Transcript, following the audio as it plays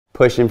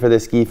pushing for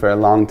this ski for a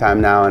long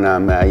time now, and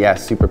I'm yeah,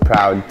 super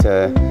proud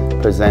to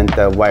present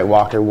the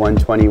Whitewalker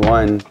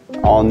 121.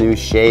 All new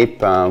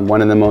shape,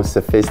 one of the most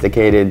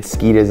sophisticated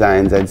ski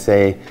designs I'd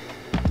say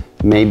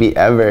maybe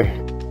ever.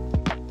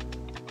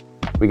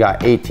 We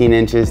got 18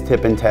 inches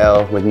tip and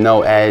tail with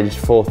no edge,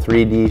 full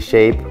 3D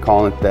shape,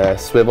 calling it the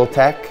swivel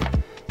tech.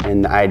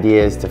 And the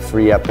idea is to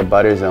free up the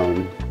butter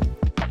zone.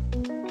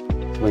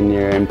 When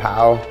you're in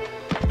POW,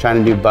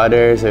 trying to do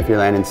butters, or if you're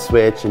landing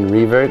switch and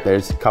revert,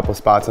 there's a couple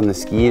spots on the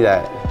ski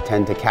that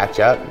tend to catch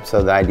up.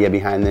 So the idea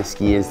behind this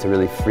ski is to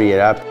really free it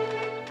up.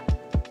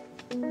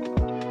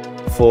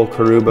 Full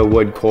Karuba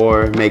wood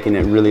core, making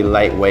it really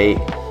lightweight.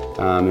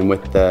 And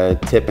with the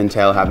tip and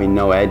tail having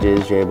no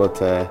edges, you're able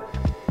to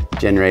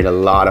generate a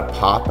lot of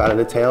pop out of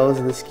the tails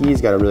of the skis.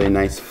 Got a really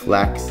nice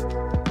flex.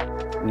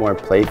 More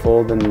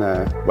playful than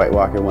the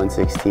Whitewalker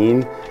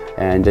 116,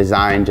 and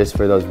designed just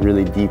for those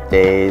really deep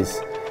days,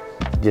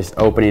 just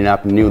opening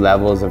up new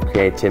levels of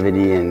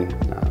creativity and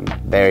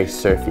very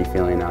surfy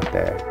feeling out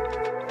there.